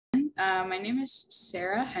My name is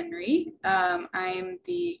Sarah Henry. I'm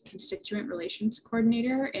the Constituent Relations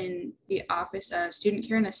Coordinator in the Office of Student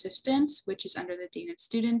Care and Assistance, which is under the Dean of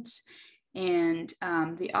Students, and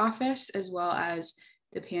the office, as well as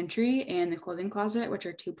the Pantry and the Clothing Closet, which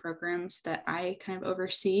are two programs that I kind of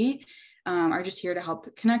oversee, are just here to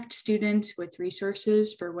help connect students with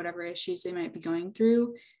resources for whatever issues they might be going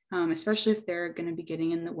through, especially if they're going to be getting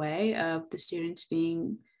in the way of the students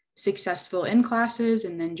being successful in classes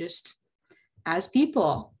and then just as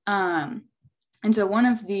people. And so one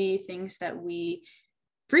of the things that we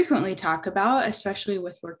frequently talk about, especially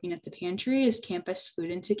with working at the Pantry, is campus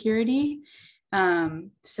food insecurity.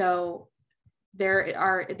 So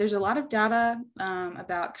there's a lot of data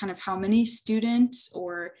about kind of how many students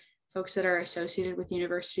or folks that are associated with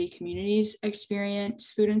university communities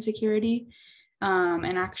experience food insecurity.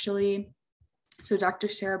 And actually, so Dr.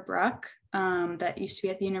 Sarah Bruck, that used to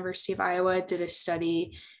be at the University of Iowa, did a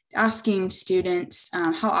study asking students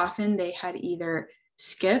how often they had either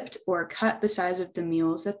skipped or cut the size of the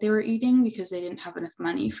meals that they were eating because they didn't have enough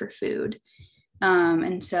money for food.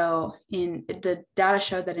 And so in the data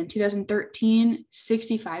showed that in 2013,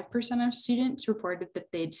 65% of students reported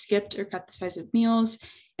that they'd skipped or cut the size of meals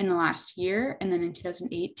in the last year. And then in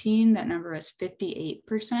 2018, that number was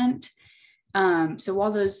 58%. So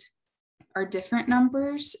while those are different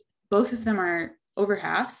numbers, both of them are over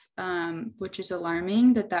half, which is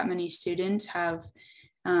alarming that many students have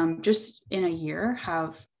just in a year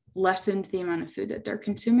have lessened the amount of food that they're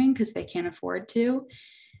consuming because they can't afford to.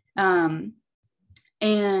 And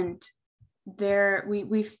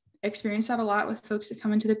we've experienced that a lot with folks that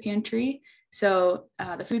come into the Pantry. So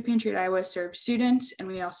the food pantry at Iowa serves students, and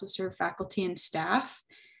we also serve faculty and staff.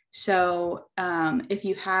 So if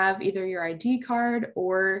you have either your ID card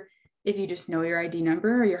or if you just know your ID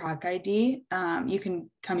number or your Hawk ID, you can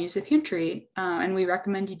come use the pantry. And we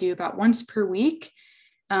recommend you do about once per week.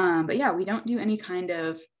 But yeah, we don't do any kind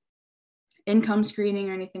of income screening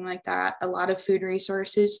or anything like that. A lot of food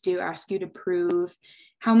resources do ask you to prove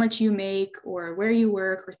how much you make or where you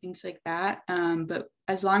work or things like that. But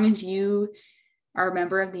as long as you are a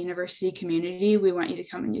member of the university community, we want you to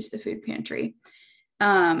come and use the food pantry.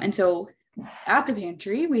 And so at the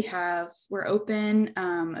Pantry, we're open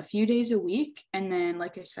a few days a week. And then,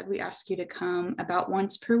 like I said, we ask you to come about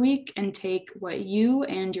once per week and take what you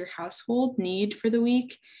and your household need for the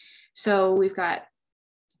week. So we've got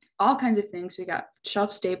all kinds of things. We got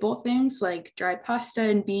shelf staple things like dried pasta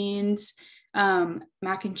and beans,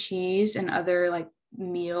 mac and cheese, and other like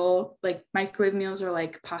microwave meals or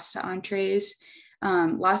like pasta entrees.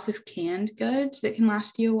 Lots of canned goods that can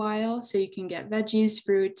last you a while. So you can get veggies,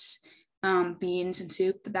 fruits, beans, and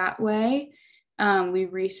soup that way. We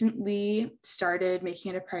recently started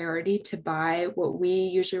making it a priority to buy what we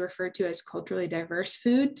usually refer to as culturally diverse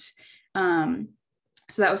foods. So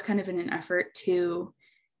that was kind of in an effort to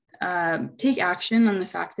take action on the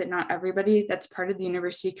fact that not everybody that's part of the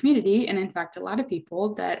university community, and in fact, a lot of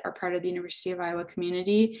people that are part of the University of Iowa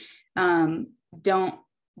community don't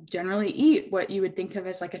generally eat what you would think of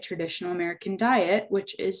as like a traditional American diet,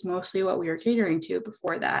 which is mostly what we were catering to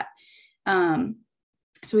before that.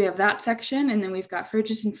 So we have that section, and then we've got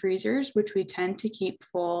fridges and freezers, which we tend to keep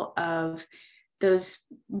full of those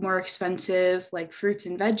more expensive like fruits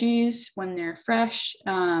and veggies when they're fresh,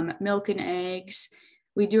 milk and eggs.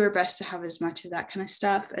 We do our best to have as much of that kind of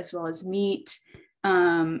stuff, as well as meat,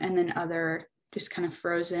 and then other just kind of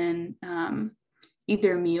frozen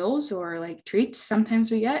either meals or like treats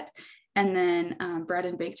sometimes we get. And then bread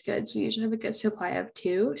and baked goods, we usually have a good supply of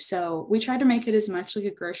too. So we try to make it as much like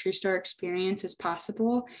a grocery store experience as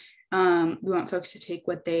possible. We want folks to take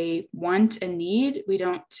what they want and need. We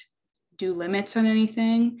don't do limits on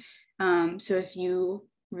anything. So if you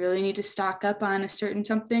really need to stock up on a certain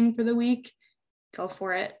something for the week, go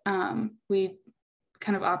for it. We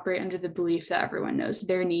kind of operate under the belief that everyone knows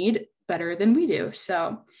their need better than we do.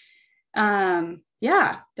 So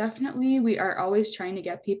yeah, definitely. We are always trying to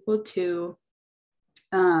get people to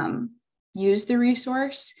use the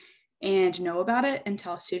resource and know about it and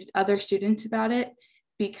tell other students about it,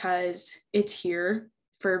 because it's here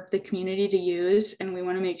for the community to use. And we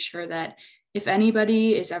want to make sure that if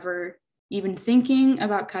anybody is ever even thinking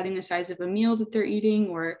about cutting the size of a meal that they're eating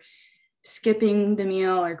or skipping the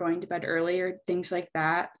meal or going to bed early or things like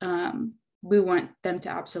that, we want them to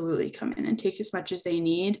absolutely come in and take as much as they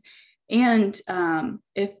need. And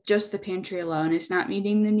if just the pantry alone is not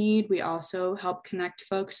meeting the need, we also help connect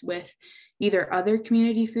folks with either other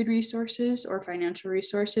community food resources or financial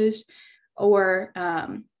resources, or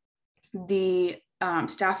the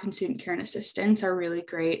staff and student care and assistants are really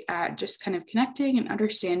great at just kind of connecting and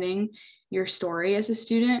understanding your story as a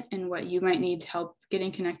student and what you might need help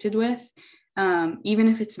getting connected with, even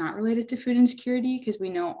if it's not related to food insecurity, because we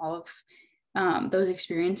know all of those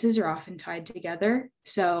experiences are often tied together.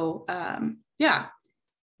 So yeah,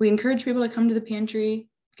 we encourage people to come to the pantry,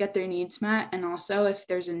 get their needs met. And also if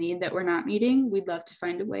there's a need that we're not meeting, we'd love to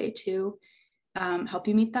find a way to help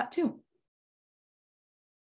you meet that too.